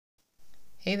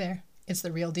Hey there, it's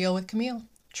The Real Deal with Camille.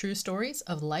 True stories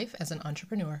of life as an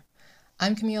entrepreneur.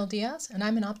 I'm Camille Diaz, and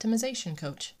I'm an optimization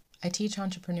coach. I teach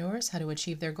entrepreneurs how to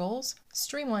achieve their goals,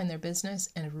 streamline their business,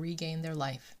 and regain their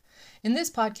life. In this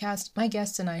podcast, my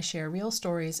guests and I share real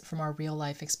stories from our real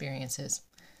life experiences.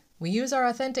 We use our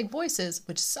authentic voices,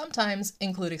 which sometimes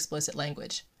include explicit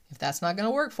language. If that's not going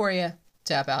to work for you,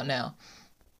 tap out now.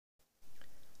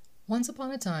 Once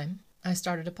upon a time, I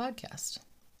started a podcast.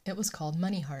 It was called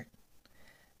Money Heart.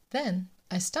 Then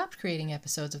I stopped creating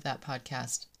episodes of that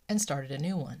podcast and started a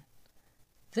new one.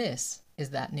 This is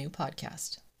that new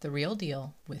podcast, The Real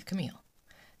Deal with Camille.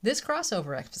 This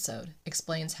crossover episode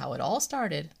explains how it all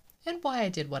started and why I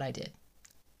did what I did.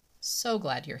 So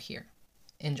glad you're here.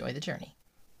 Enjoy the journey.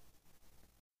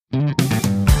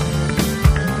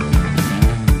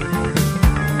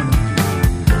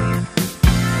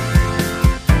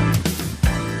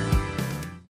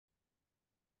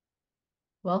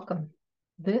 Welcome.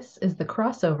 This is the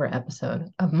crossover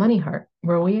episode of Money Heart,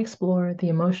 where we explore the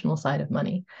emotional side of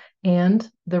money and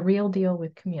The Real Deal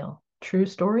with Camille, true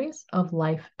stories of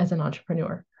life as an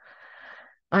entrepreneur.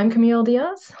 I'm Camille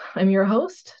Diaz. I'm your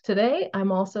host. Today,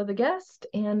 I'm also the guest,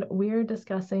 and we're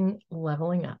discussing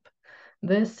leveling up.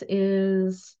 This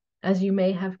is, as you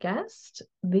may have guessed,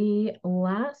 the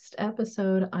last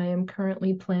episode I am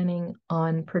currently planning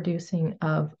on producing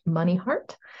of Money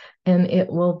Heart, and it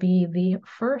will be the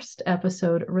first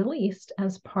episode released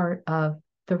as part of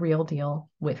The Real Deal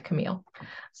with Camille.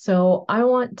 So I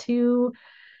want to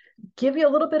give you a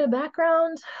little bit of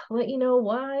background, let you know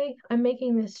why I'm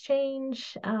making this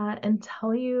change, and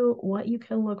tell you what you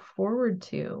can look forward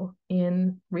to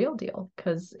in Real Deal,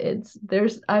 because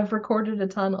I've recorded a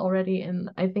ton already,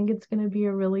 and I think it's going to be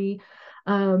a really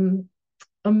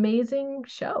amazing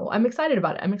show. I'm excited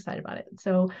about it.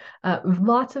 So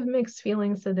lots of mixed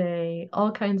feelings today,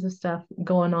 all kinds of stuff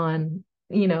going on,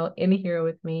 in here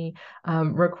with me,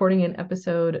 recording an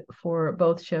episode for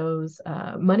both shows.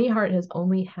 Money Heart has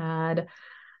only had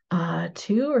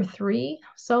 2 or 3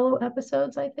 solo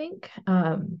episodes, I think.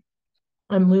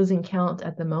 I'm losing count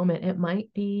at the moment. It might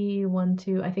be 1,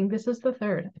 2. I think this is the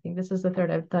third.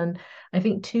 I've done, I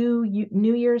think, 2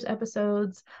 New Year's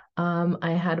episodes.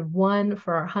 I had one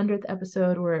for our 100th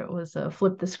episode where it was a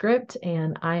flip the script,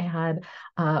 and I had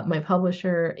my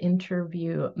publisher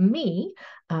interview me.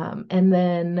 And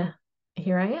then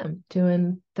here I am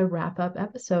doing the wrap-up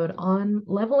episode on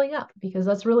leveling up, because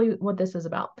that's really what this is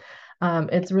about.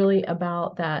 It's really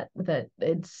about that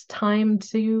it's time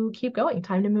to keep going,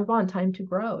 time to move on, time to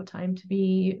grow, time to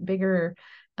be bigger,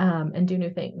 and do new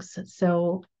things.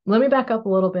 So let me back up a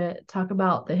little bit, talk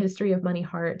about the history of Money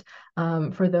Heart,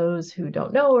 for those who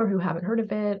don't know or who haven't heard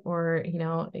of it, or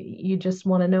you just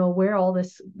want to know where all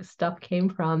this stuff came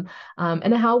from,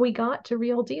 and how we got to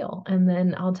Real Deal. And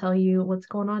then I'll tell you what's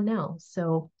going on now.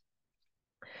 So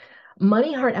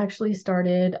Money Heart actually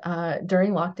started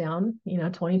during lockdown,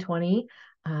 2020.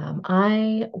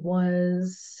 I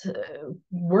was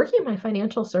working my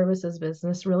financial services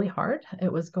business really hard.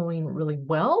 It was going really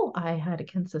well. I had a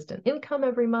consistent income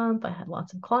every month. I had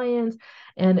lots of clients.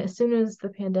 And as soon as the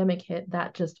pandemic hit,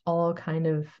 that just all kind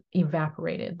of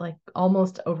evaporated, like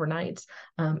almost overnight.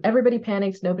 Everybody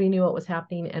panicked. Nobody knew what was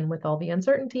happening. And with all the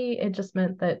uncertainty, it just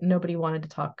meant that nobody wanted to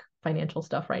talk financial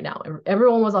stuff right now.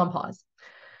 Everyone was on pause.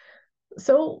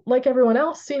 So, like everyone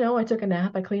else, I took a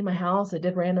nap, I cleaned my house, I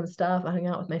did random stuff, I hung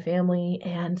out with my family,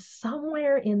 and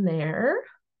somewhere in there,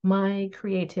 my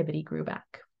creativity grew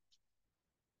back.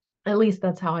 At least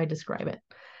that's how I describe it.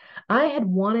 I had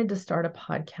wanted to start a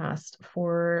podcast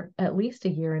for at least a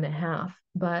year and a half,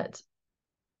 but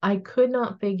I could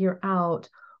not figure out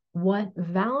what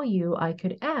value I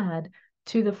could add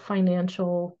to the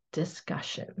financial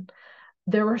discussion.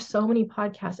 There were so many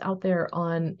podcasts out there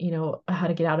on, how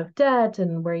to get out of debt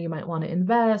and where you might want to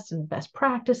invest and best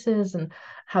practices and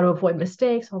how to avoid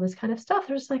mistakes, all this kind of stuff.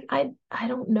 There's like, I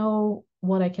don't know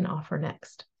what I can offer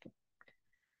next.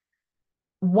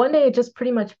 One day it just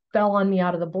pretty much fell on me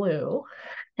out of the blue,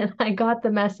 and I got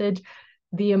the message,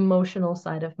 the emotional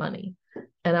side of money.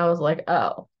 And I was like,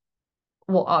 oh,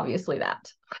 well, obviously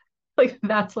that. Like,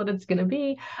 that's what it's going to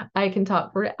be. I can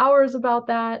talk for hours about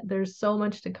that. There's so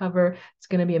much to cover. It's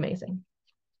going to be amazing.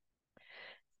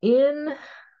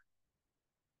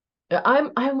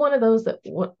 I'm one of those that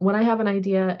when I have an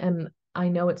idea and I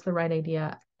know it's the right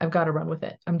idea, I've got to run with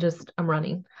it. I'm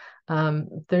running.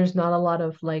 There's not a lot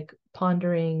of like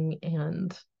pondering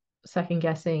and second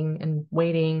guessing and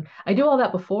waiting. I do all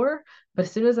that before, but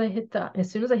as soon as I hit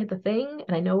the thing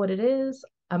and I know what it is,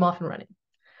 I'm off and running.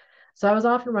 So I was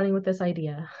off and running with this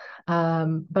idea.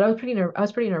 But I was pretty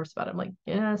nervous about it. I'm like,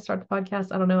 yeah, start the podcast.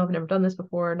 I don't know. I've never done this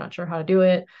before. Not sure how to do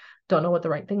it. Don't know what the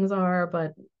right things are,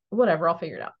 but whatever, I'll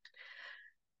figure it out.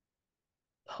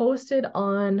 Posted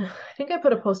on, I think I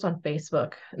put a post on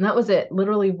Facebook, and that was it.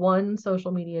 Literally one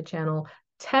social media channel,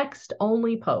 text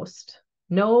only post.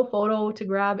 No photo to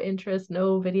grab interest,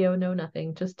 no video, no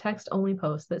nothing. Just text only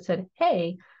post that said,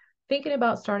 "Hey, thinking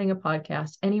about starting a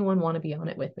podcast. Anyone want to be on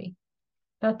it with me?"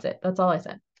 That's it. That's all I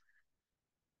said.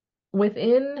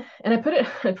 And I put it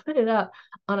I put it up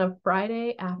on a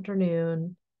Friday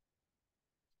afternoon,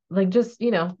 like just,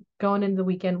 going into the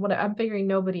weekend. What I'm figuring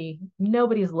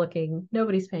nobody's looking,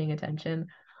 nobody's paying attention.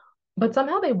 But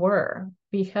somehow they were,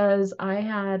 because I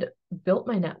had built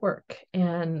my network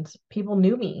and people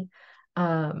knew me.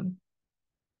 Um,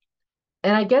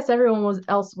 and I guess everyone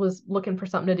else was looking for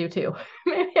something to do too.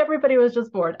 Maybe everybody was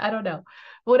just bored. I don't know.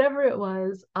 Whatever it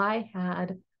was, I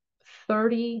had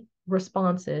 30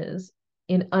 responses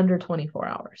in under 24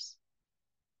 hours.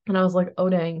 And I was like, oh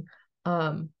dang,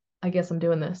 I guess I'm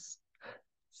doing this.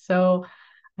 So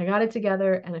I got it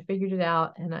together and I figured it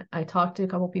out. And I talked to a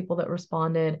couple people that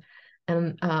responded.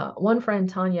 And one friend,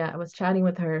 Tanya, I was chatting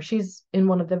with her. She's in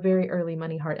one of the very early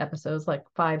Money Heart episodes, like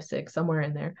 5, 6, somewhere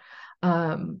in there.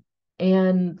 Um,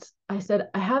 and I said,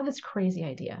 I have this crazy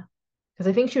idea. Because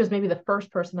I think she was maybe the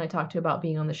first person I talked to about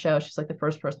being on the show. She's like the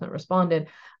first person that responded,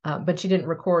 but she didn't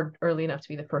record early enough to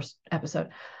be the first episode.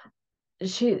 I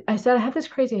said, I have this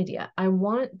crazy idea. I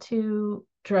want to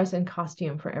dress in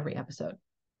costume for every episode.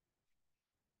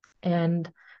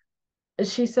 And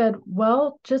she said,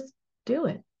 well, just do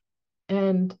it.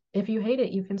 And if you hate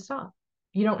it, you can stop.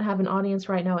 You don't have an audience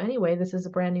right now anyway. This is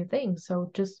a brand new thing.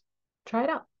 So just try it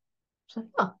out. So,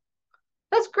 oh,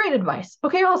 that's great advice.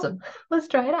 Okay, awesome. Let's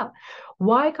try it out.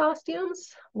 Why costumes?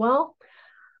 Well,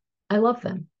 I love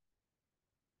them.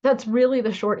 That's really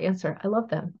the short answer. I love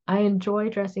them. I enjoy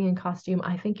dressing in costume.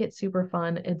 I think it's super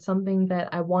fun. It's something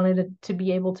that I wanted to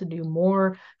be able to do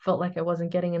more. Felt like I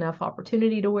wasn't getting enough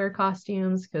opportunity to wear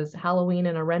costumes, because Halloween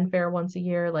and a Ren Fair once a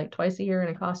year, like twice a year in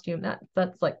a costume,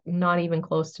 that's like not even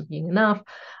close to being enough.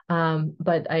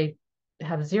 But I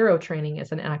have zero training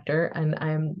as an actor, and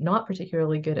I'm not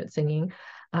particularly good at singing.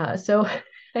 So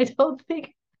I don't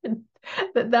think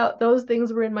those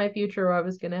things were in my future where I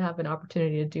was going to have an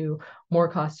opportunity to do more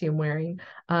costume wearing.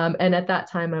 And at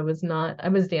that time, I was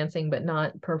dancing, but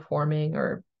not performing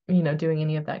or, doing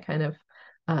any of that kind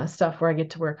of stuff where I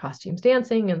get to wear costumes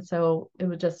dancing. And so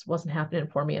just wasn't happening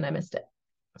for me and I missed it.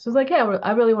 So I was like, yeah,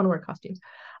 I really want to wear costumes.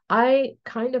 I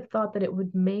kind of thought that it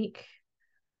would make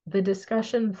the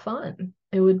discussion fun.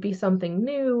 It would be something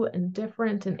new and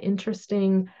different and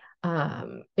interesting.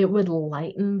 It would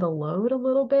lighten the load a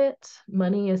little bit.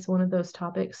 Money is one of those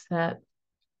topics that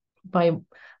by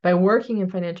working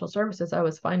in financial services, I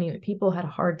was finding that people had a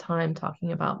hard time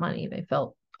talking about money. They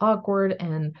felt awkward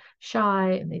and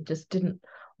shy, and they just didn't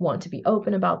want to be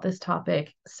open about this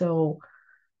topic. So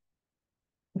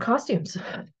costumes.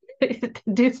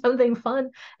 Do something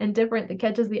fun and different that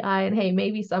catches the eye, and hey,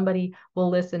 maybe somebody will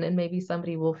listen and maybe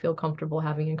somebody will feel comfortable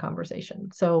having a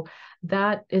conversation. So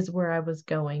that is where I was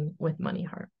going with Money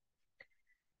Heart.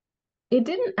 It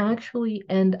didn't actually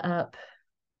end up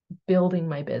building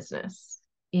my business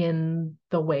in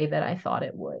the way that I thought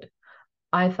it would.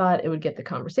 I thought it would get the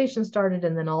conversation started,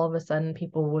 and then all of a sudden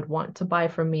people would want to buy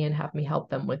from me and have me help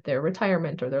them with their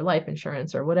retirement or their life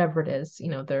insurance or whatever it is,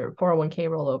 their 401k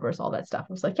rollovers, all that stuff.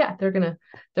 I was like, yeah, they're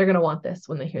gonna want this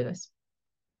when they hear this.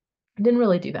 I didn't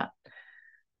really do that.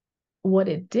 What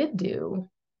it did do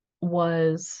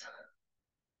was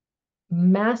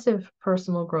massive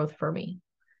personal growth for me,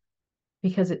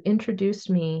 because it introduced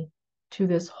me to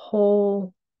this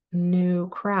whole new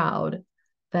crowd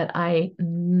that I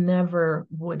never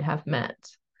would have met.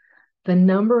 The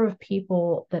number of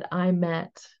people that I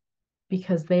met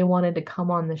because they wanted to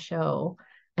come on the show,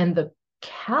 and the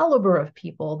caliber of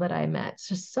people that I met,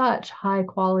 just such high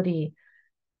quality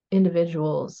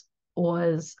individuals,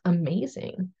 was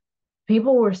amazing.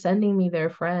 People were sending me their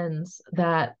friends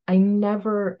that I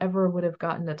never ever would have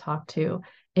gotten to talk to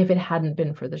if it hadn't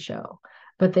been for the show.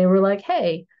 But they were like,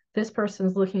 hey, this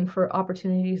person's looking for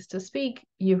opportunities to speak.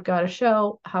 You've got a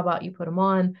show. How about you put them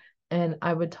on? And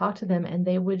I would talk to them and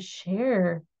they would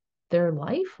share their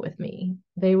life with me.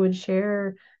 They would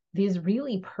share these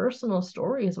really personal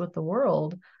stories with the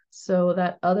world so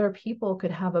that other people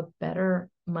could have a better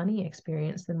money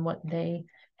experience than what they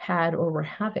had or were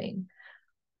having.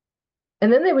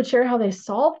 And then they would share how they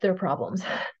solved their problems,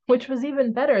 which was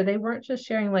even better. They weren't just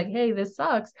sharing like, hey, this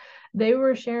sucks. They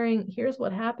were sharing, here's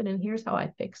what happened and here's how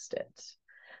I fixed it.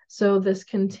 So this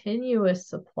continuous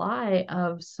supply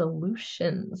of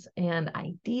solutions and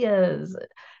ideas,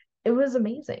 it was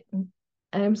amazing.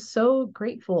 I'm so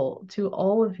grateful to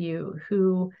all of you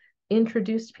who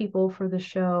introduced people for the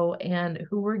show and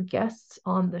who were guests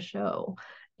on the show.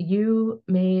 You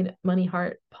made Money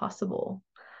Heart possible.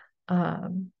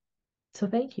 Um, so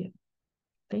thank you.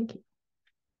 Thank you.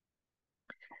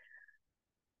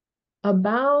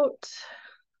 About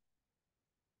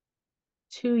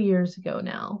 2 years ago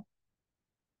now,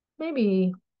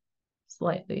 maybe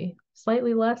slightly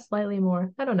less, slightly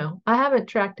more. I don't know. I haven't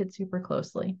tracked it super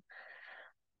closely.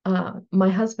 My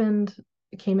husband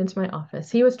came into my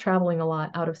office. He was traveling a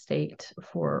lot out of state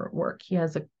for work. He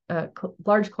has a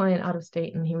large client out of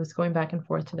state, and he was going back and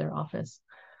forth to their office.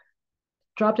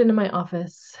 Dropped into my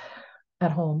office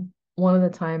at home one of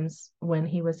the times when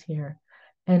he was here,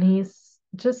 and he's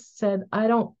just said, I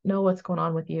don't know what's going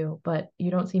on with you, but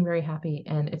you don't seem very happy,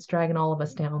 and it's dragging all of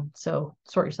us down. So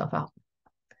sort yourself out.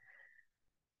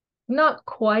 Not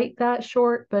quite that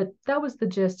short, but that was the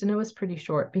gist, and it was pretty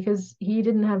short because he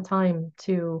didn't have time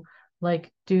to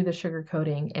like do the sugar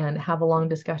coating and have a long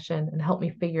discussion and help me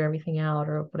figure everything out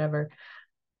or whatever.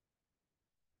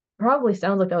 Probably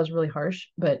sounds like that was really harsh,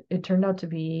 but it turned out to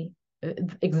be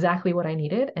exactly what I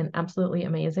needed and absolutely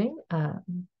amazing.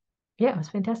 Yeah, it was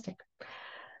fantastic.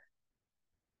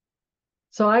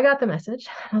 So I got the message.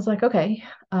 I was like, okay,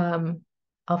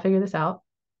 I'll figure this out.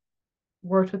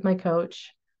 Worked with my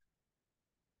coach,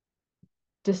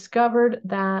 discovered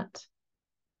that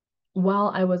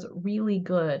while I was really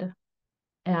good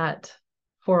at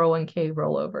 401k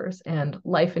rollovers and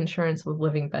life insurance with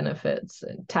living benefits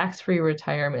and tax-free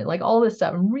retirement, like all this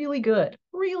stuff, I'm really good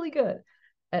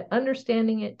at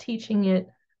understanding it, teaching it,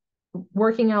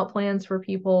 working out plans for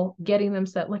people, getting them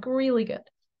set, like really good.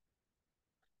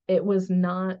 It was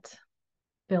not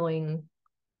filling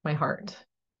my heart.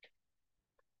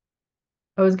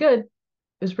 I was good. It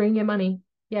was bringing in money.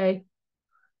 Yay.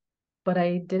 But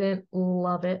I didn't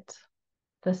love it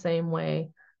the same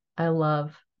way I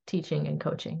love teaching and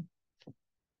coaching.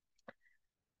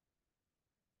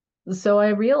 So I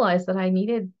realized that I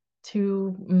needed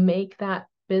to make that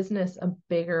business a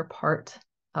bigger part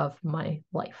of my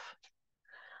life.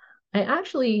 I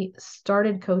actually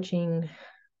started coaching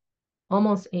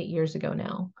almost 8 years ago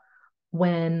now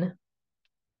when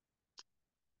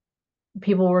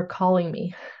people were calling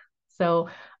me. So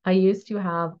I used to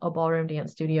have a ballroom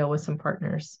dance studio with some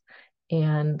partners,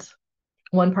 and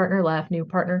one partner left, new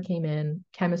partner came in,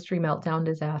 chemistry meltdown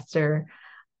disaster.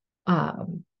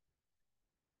 Um,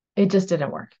 it just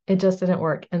didn't work. It just didn't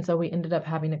work. And so we ended up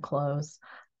having to close.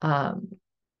 Um,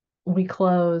 we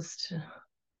closed,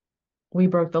 we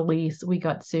broke the lease, we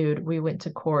got sued, we went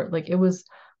to court. Like it was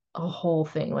a whole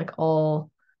thing, like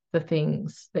all the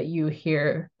things that you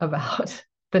hear about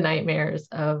the nightmares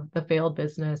of the failed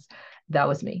business. That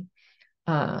was me.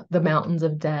 The mountains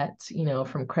of debt,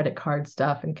 from credit card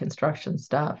stuff and construction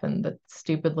stuff and the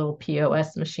stupid little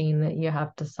POS machine that you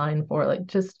have to sign for, like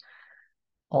just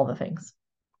all the things.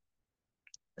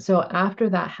 So after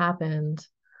that happened,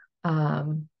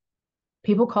 um,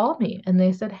 people called me and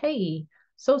they said, hey,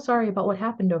 so sorry about what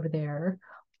happened over there,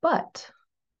 but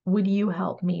would you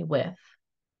help me with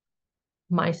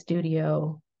my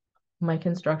studio, my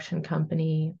construction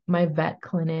company, my vet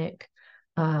clinic,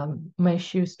 my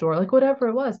shoe store, like whatever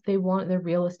it was, they want their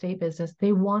real estate business.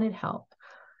 They wanted help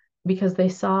because they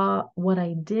saw what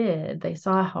I did. They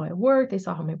saw how I worked. They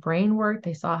saw how my brain worked.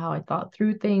 They saw how I thought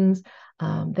through things.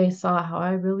 They saw how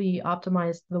I really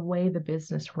optimized the way the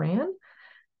business ran.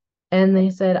 And they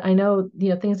said, I know,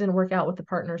 things didn't work out with the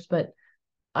partners, but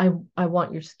I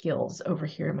want your skills over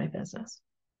here in my business.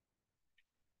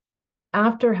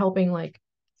 After helping like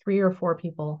 3 or 4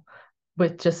 people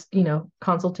with just,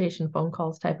 consultation phone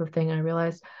calls type of thing, I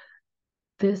realized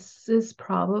this is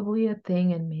probably a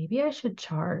thing and maybe I should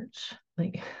charge.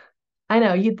 Like, I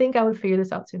know you'd think I would figure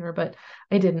this out sooner, but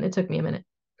I didn't. It took me a minute.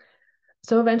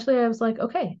 So eventually I was like,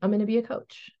 okay, I'm going to be a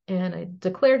coach. And I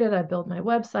declared it. I built my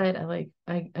website.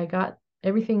 I got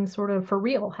everything sort of for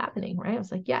real happening, right? I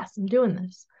was like, yes, I'm doing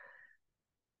this.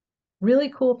 Really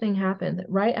cool thing happened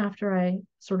right after I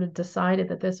sort of decided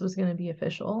that this was going to be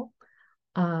official.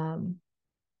 Um,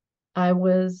 I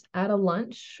was at a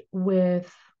lunch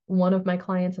with one of my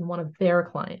clients and one of their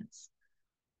clients.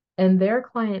 And their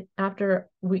client, after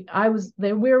we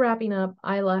were wrapping up,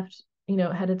 I left,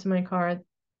 headed to my car.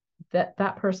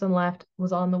 That person left,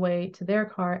 was on the way to their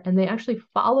car, and they actually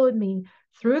followed me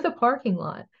through the parking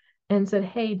lot and said,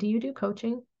 hey, do you do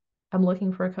coaching? I'm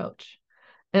looking for a coach.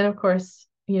 And of course,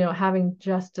 having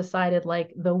just decided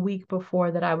like the week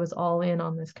before that I was all in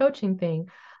on this coaching thing,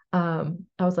 I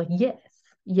was like, yes.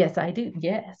 Yes, I do.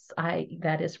 Yes,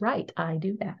 that is right. I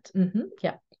do that.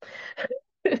 Yeah.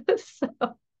 So,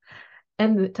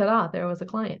 and ta-da, there was a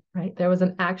client, right? There was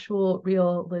an actual,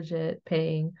 real, legit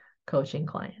paying coaching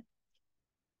client.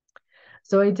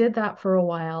 So I did that for a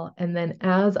while. And then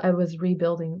as I was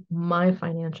rebuilding my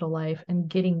financial life and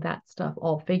getting that stuff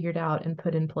all figured out and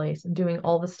put in place and doing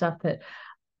all the stuff that,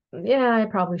 yeah, I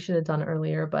probably should have done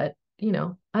earlier, but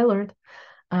I learned.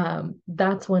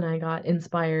 That's when I got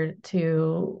inspired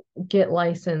to get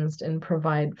licensed and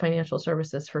provide financial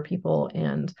services for people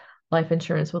and life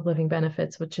insurance with living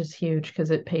benefits, which is huge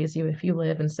because it pays you if you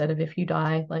live instead of if you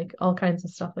die, like all kinds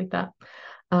of stuff like that.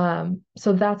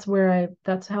 So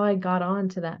that's how I got on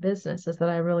to that business, is that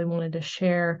I really wanted to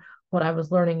share what I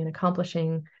was learning and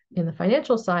accomplishing in the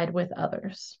financial side with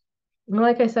others.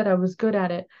 Like I said, I was good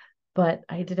at it, but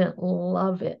I didn't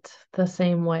love it the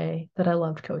same way that I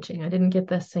loved coaching. I didn't get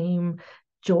the same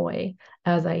joy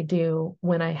as I do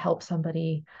when I help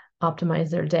somebody optimize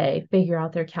their day, figure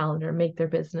out their calendar, make their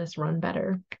business run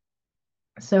better.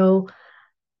 So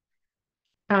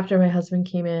after my husband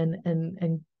came in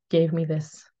and gave me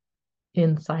this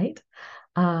insight,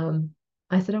 um,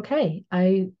 I said, okay,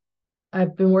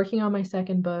 I've been working on my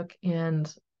second book,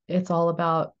 and it's all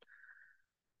about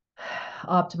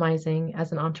optimizing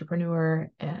as an entrepreneur.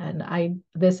 And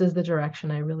this is the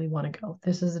direction I really want to go.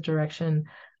 This is the direction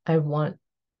I want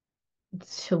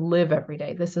to live every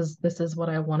day. This is what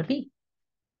I want to be.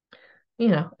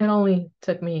 It only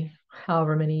took me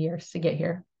however many years to get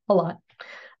here. A lot.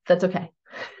 That's okay.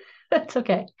 That's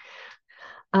okay.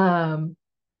 Um,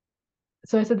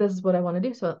 so I said, this is what I want to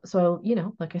do. So,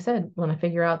 like I said, when I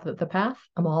figure out the path,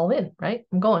 I'm all in, right?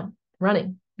 I'm going,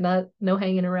 running, no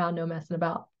hanging around, no messing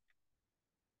about.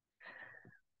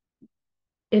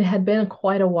 It had been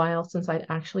quite a while since I'd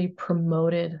actually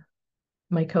promoted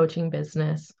my coaching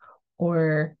business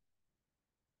or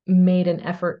made an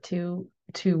effort to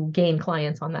gain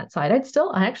clients on that side.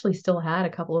 I actually still had a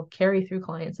couple of carry through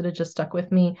clients that had just stuck with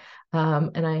me.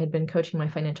 And I had been coaching my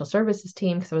financial services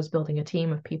team because I was building a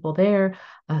team of people there.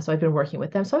 So I've been working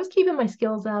with them. So I was keeping my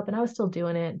skills up and I was still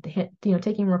doing it,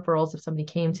 taking referrals if somebody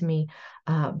came to me,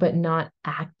 but not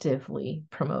actively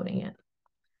promoting it.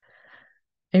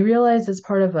 I realized as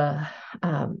part of a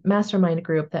mastermind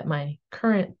group that my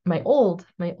old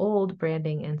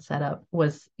branding and setup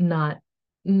was not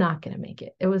going to make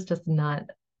it. It was just not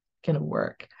going to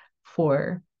work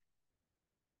for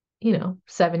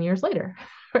 7 years later,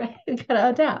 right? Gotta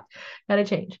adapt, gotta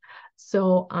change.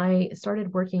 So I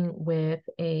started working with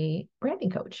a branding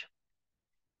coach,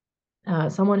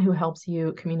 someone who helps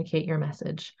you communicate your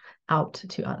message out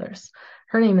to others.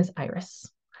 Her name is Iris.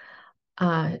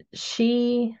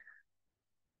 She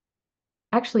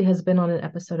actually has been on an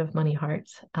episode of Money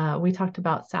Hearts. We talked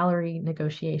about salary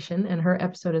negotiation, and her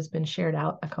episode has been shared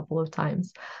out a couple of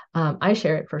times. I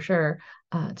share it for sure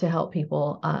to help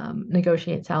people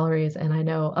negotiate salaries, and I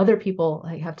know other people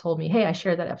have told me, "Hey, I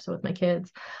shared that episode with my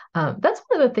kids." That's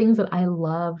one of the things that I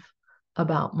love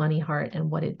about Money Heart and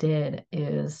what it did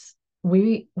is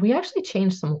we actually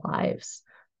changed some lives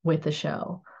with the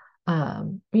show.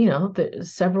 The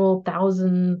several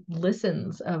thousand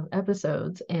listens of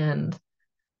episodes, and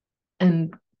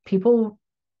people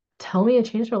tell me it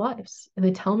changed their lives.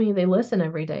 They tell me they listen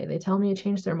every day. They tell me it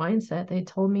changed their mindset. They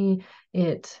told me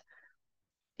it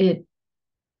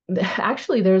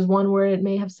actually, there's one where it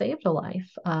may have saved a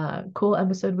life. Cool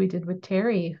episode we did with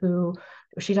Terry, who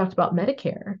she talked about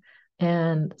Medicare,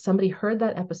 and somebody heard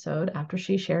that episode after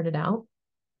she shared it out,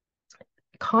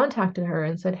 contacted her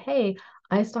and said, "Hey,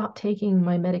 I stopped taking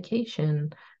my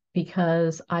medication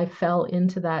because I fell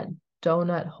into that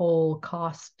donut hole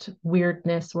cost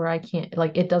weirdness where I can't,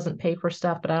 like, it doesn't pay for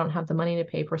stuff, but I don't have the money to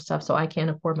pay for stuff, so I can't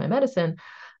afford my medicine."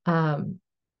 Um,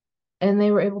 and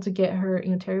they were able to get her,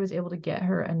 Terry was able to get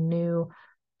her a new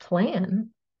plan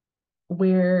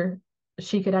where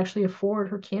she could actually afford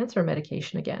her cancer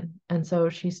medication again. And so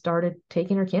she started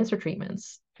taking her cancer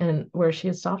treatments and where she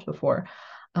had stopped before.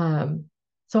 Um,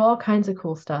 so all kinds of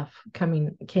cool stuff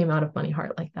came out of Money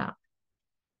Heart like that.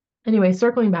 Anyway,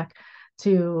 circling back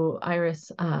to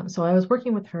Iris, so I was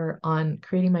working with her on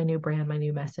creating my new brand, my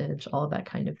new message, all of that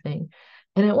kind of thing.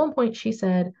 And at one point she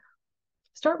said,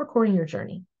 start recording your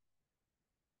journey.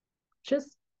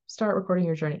 Just start recording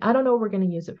your journey. I don't know what we're going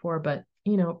to use it for, but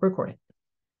record it.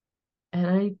 And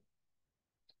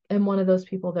I am one of those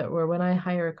people that where when I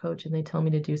hire a coach and they tell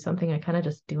me to do something, I kind of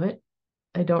just do it.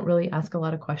 I don't really ask a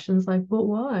lot of questions like, but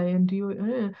why? And do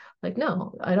you like,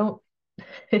 no, I don't.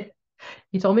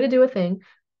 You told me to do a thing.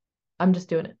 I'm just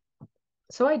doing it.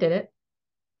 So I did it.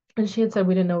 And she had said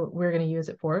we didn't know what we were going to use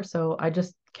it for. So I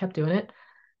just kept doing it.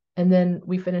 And then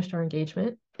we finished our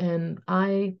engagement, and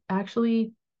I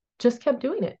actually just kept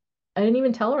doing it. I didn't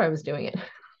even tell her I was doing it.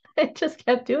 I just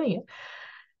kept doing it.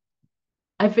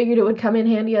 I figured it would come in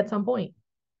handy at some point.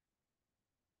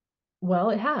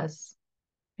 Well, it has,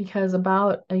 because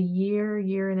about a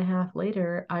year and a half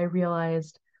later, I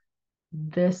realized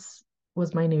this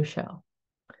was my new show.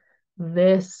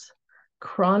 This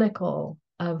chronicle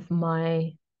of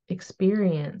my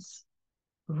experience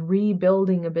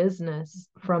rebuilding a business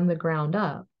from the ground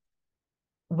up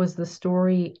was the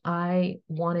story I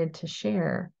wanted to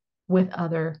share with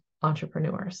other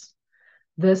entrepreneurs.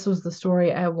 This was the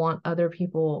story I want other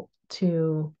people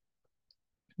to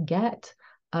get,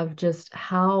 of just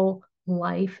how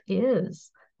life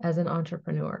is as an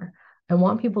entrepreneur. I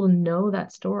want people to know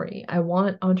that story. I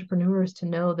want entrepreneurs to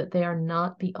know that they are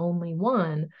not the only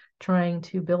one trying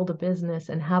to build a business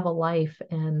and have a life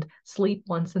and sleep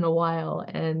once in a while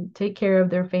and take care of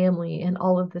their family and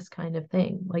all of this kind of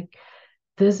thing. Like,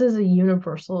 this is a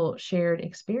universal shared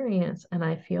experience. And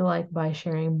I feel like by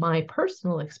sharing my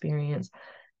personal experience,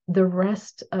 the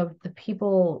rest of the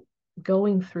people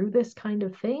going through this kind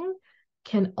of thing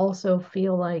can also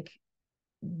feel like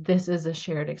this is a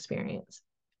shared experience.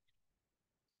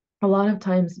 A lot of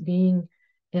times, being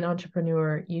an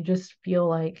entrepreneur, you just feel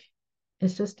like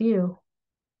it's just you.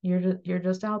 You're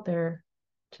just out there,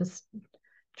 just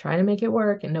trying to make it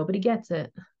work, and nobody gets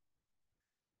it.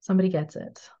 Somebody gets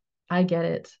it. I get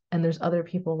it, and there's other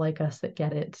people like us that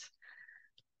get it.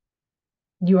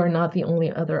 You are not the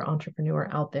only other entrepreneur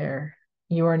out there.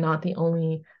 You are not the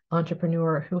only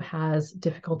entrepreneur who has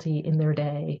difficulty in their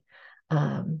day.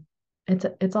 Um,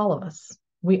 it's all of us.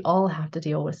 We all have to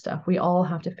deal with stuff. We all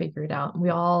have to figure it out. We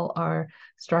all are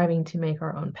striving to make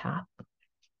our own path.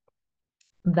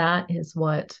 That is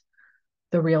what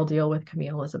the Real Deal with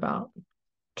Camille is about.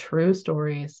 True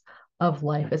stories of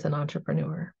life as an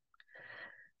entrepreneur.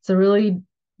 It's a really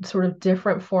sort of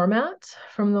different format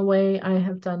from the way I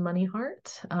have done Money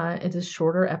Heart. It is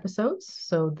shorter episodes.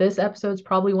 So this episode's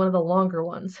probably one of the longer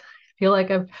ones. I feel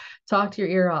like I've talked your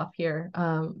ear off here.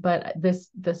 But this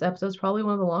episode's probably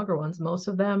one of the longer ones. Most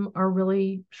of them are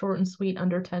really short and sweet,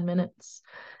 under 10 minutes.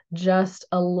 Just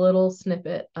a little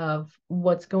snippet of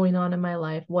what's going on in my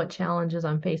life, what challenges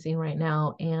I'm facing right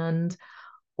now, and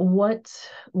what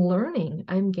learning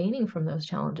I'm gaining from those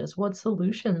challenges, what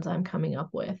solutions I'm coming up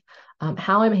with,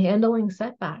 how I'm handling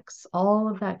setbacks, all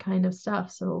of that kind of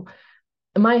stuff. So,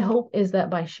 my hope is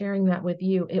that by sharing that with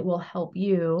you, it will help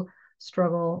you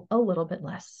struggle a little bit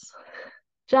less,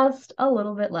 just a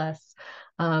little bit less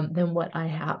than what I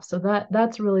have. So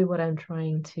that's really what I'm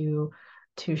trying to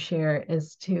share,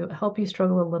 is to help you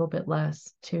struggle a little bit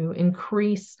less, to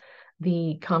increase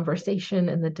the conversation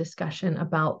and the discussion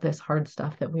about this hard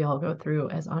stuff that we all go through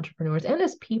as entrepreneurs and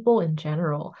as people in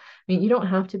general. I mean, you don't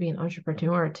have to be an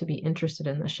entrepreneur to be interested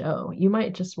in the show. You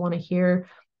might just want to hear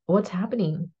what's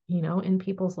happening, in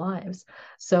people's lives.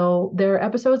 So there are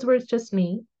episodes where it's just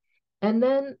me, and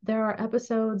then there are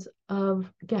episodes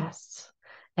of guests,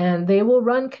 and they will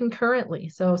run concurrently.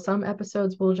 So some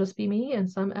episodes will just be me, and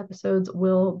some episodes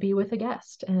will be with a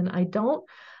guest. And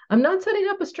I'm not setting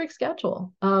up a strict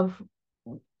schedule of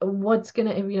what's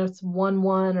gonna, it's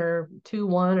 1-1 or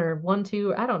 2-1 or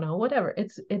 1-2. I don't know, whatever.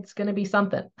 It's gonna be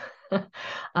something.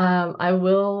 I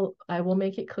will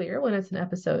make it clear when it's an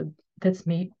episode that's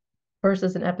me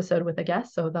versus an episode with a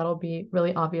guest. So that'll be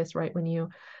really obvious right when you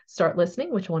start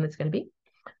listening which one it's going to be.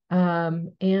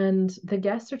 And the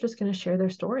guests are just going to share their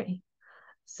story.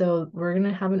 So we're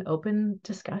going to have an open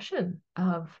discussion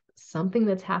of something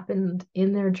that's happened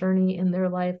in their journey, in their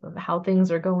life, of how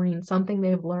things are going, something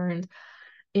they've learned,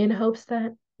 in hopes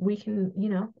that we can,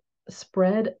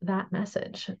 spread that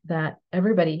message, that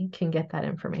everybody can get that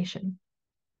information.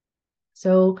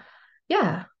 So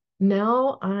yeah,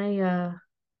 now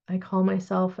I call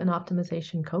myself an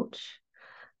optimization coach.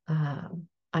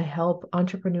 I help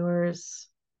entrepreneurs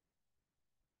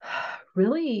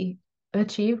really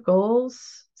achieve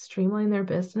goals, streamline their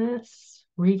business,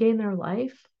 regain their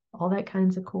life, all that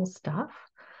kinds of cool stuff.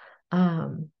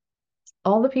 Um,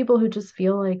 all the people who just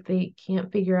feel like they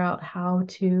can't figure out how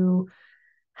to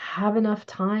have enough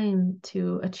time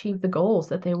to achieve the goals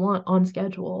that they want on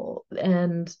schedule,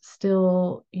 and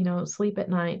still, sleep at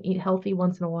night, eat healthy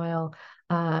once in a while,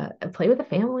 play with the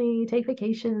family, take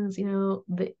vacations.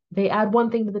 They add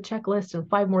one thing to the checklist and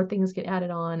 5 more things get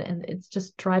added on, and it's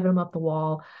just driving them up the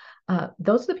wall.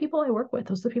 Those are the people I work with.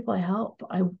 Those are the people I help.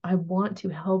 I want to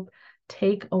help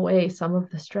take away some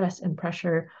of the stress and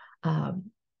pressure.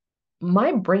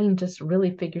 My brain just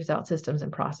really figures out systems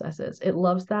and processes. It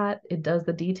loves that. It does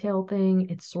the detail thing.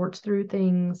 It sorts through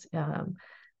things.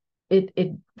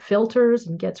 it filters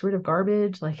and gets rid of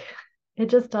garbage. Like it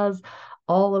just does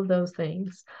all of those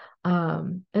things.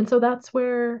 And so that's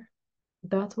where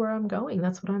I'm going.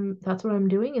 That's what I'm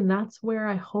doing, and that's where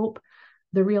I hope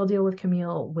the Real Deal with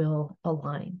Camille will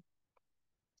align.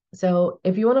 So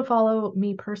if you want to follow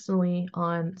me personally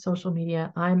on social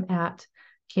media, I'm at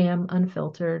Cam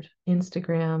Unfiltered,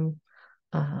 Instagram,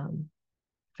 um,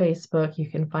 Facebook. You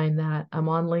can find that. I'm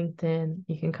on LinkedIn.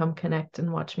 You can come connect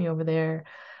and watch me over there.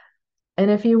 And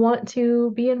if you want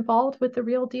to be involved with the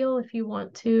Real Deal, if you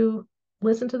want to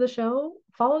listen to the show,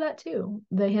 follow that too.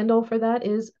 The handle for that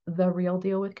is The Real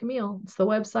Deal with Camille. It's the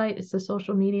website, it's the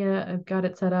social media. I've got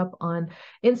it set up on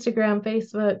Instagram,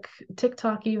 Facebook,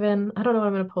 TikTok, even. I don't know what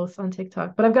I'm going to post on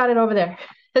TikTok, but I've got it over there.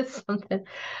 It's something.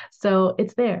 So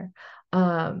it's there.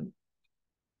 Um,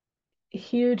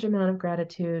 Huge amount of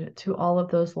gratitude to all of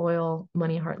those loyal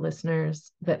Money Heart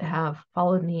listeners that have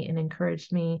followed me and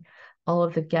encouraged me, all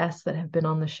of the guests that have been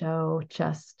on the show,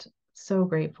 just so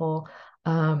grateful.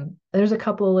 There's a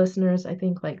couple of listeners, I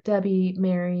think, like Debbie,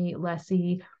 Mary,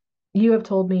 Leslie. You have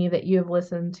told me that you have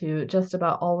listened to just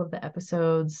about all of the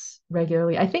episodes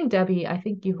regularly. I think, Debbie, I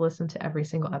think you've listened to every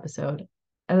single episode.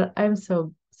 And I'm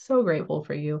so, so grateful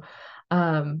for you.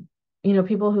 Um,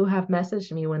 People who have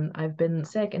messaged me when I've been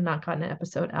sick and not gotten an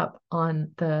episode up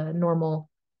on the normal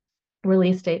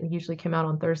release date. It usually came out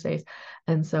on Thursdays.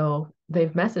 And so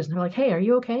they've messaged and they're like, hey, are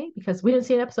you okay? Because we didn't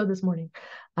see an episode this morning.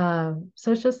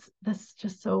 So that's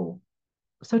just so,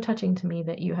 so touching to me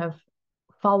that you have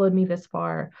followed me this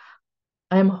far.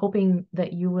 I'm hoping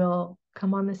that you will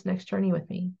come on this next journey with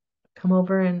me. Come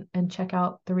over and check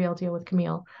out The Real Deal with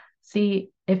Camille.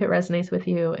 See if it resonates with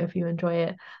you, if you enjoy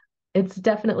it. It's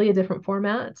definitely a different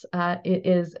format. It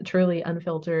is truly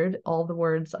unfiltered. All the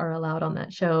words are allowed on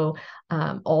that show.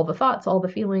 All the thoughts, all the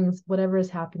feelings, whatever is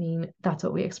happening, that's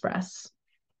what we express.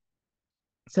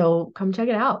 So come check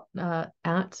it out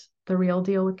at The Real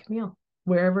Deal with Camille.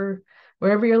 Wherever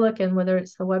you're looking, whether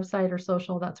it's the website or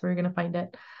social, that's where you're going to find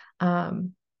it.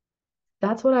 Um,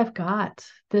 that's what I've got.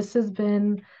 This has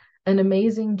been an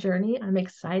amazing journey. I'm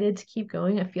excited to keep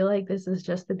going. I feel like this is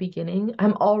just the beginning.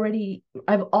 I've already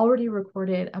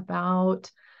recorded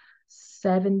about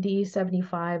 70,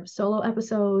 75 solo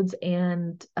episodes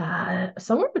and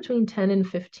somewhere between 10 and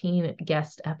 15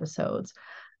 guest episodes.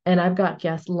 And I've got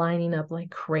guests lining up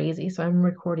like crazy. So I'm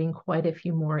recording quite a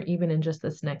few more, even in just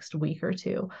this next week or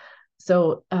two.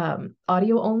 So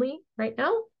audio only right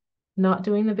now, not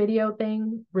doing the video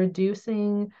thing,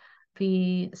 reducing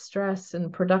the stress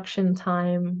and production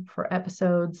time for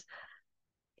episodes.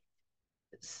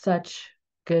 Such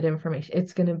good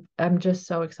information. I'm just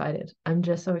so excited. I'm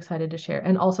just so excited to share.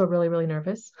 And also really, really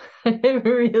nervous. I'm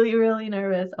really, really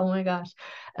nervous. Oh my gosh.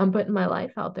 I'm putting my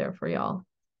life out there for y'all.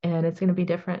 And it's going to be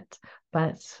different,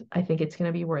 but I think it's going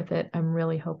to be worth it. I'm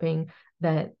really hoping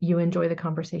that you enjoy the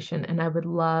conversation. And I would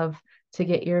love to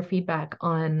get your feedback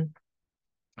on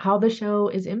how the show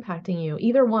is impacting you.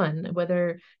 Either one,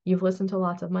 whether you've listened to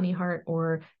lots of Money Heart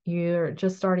or you're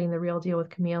just starting The Real Deal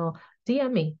with Camille,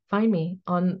 DM me, find me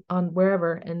on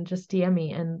wherever and just DM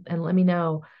me and let me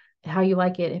know how you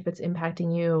like it, if it's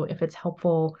impacting you, if it's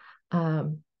helpful.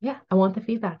 Yeah, I want the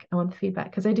feedback. I want the feedback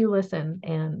because I do listen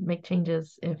and make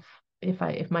changes if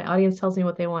my audience tells me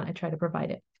what they want, I try to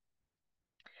provide it.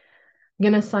 I'm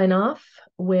gonna sign off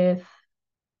with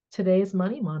today's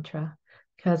money mantra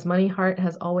because Money Heart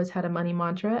has always had a money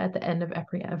mantra at the end of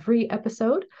every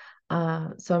episode.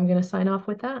 So I'm going to sign off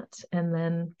with that and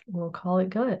then we'll call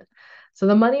it good. So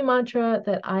the money mantra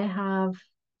that I have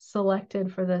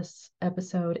selected for this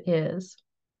episode is,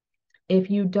 if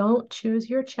you don't choose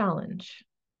your challenge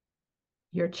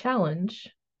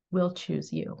will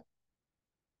choose you.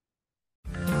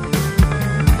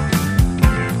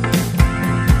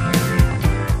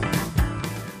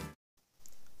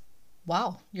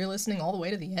 Wow, you're listening all the way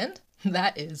to the end?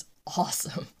 That is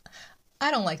awesome.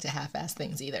 I don't like to half-ass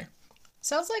things either.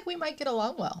 Sounds like we might get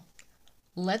along well.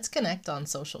 Let's connect on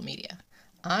social media.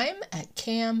 I'm at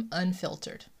Cam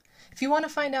Unfiltered. If you want to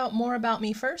find out more about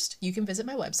me first, you can visit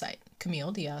my website,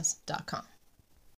 CamilleDiaz.com.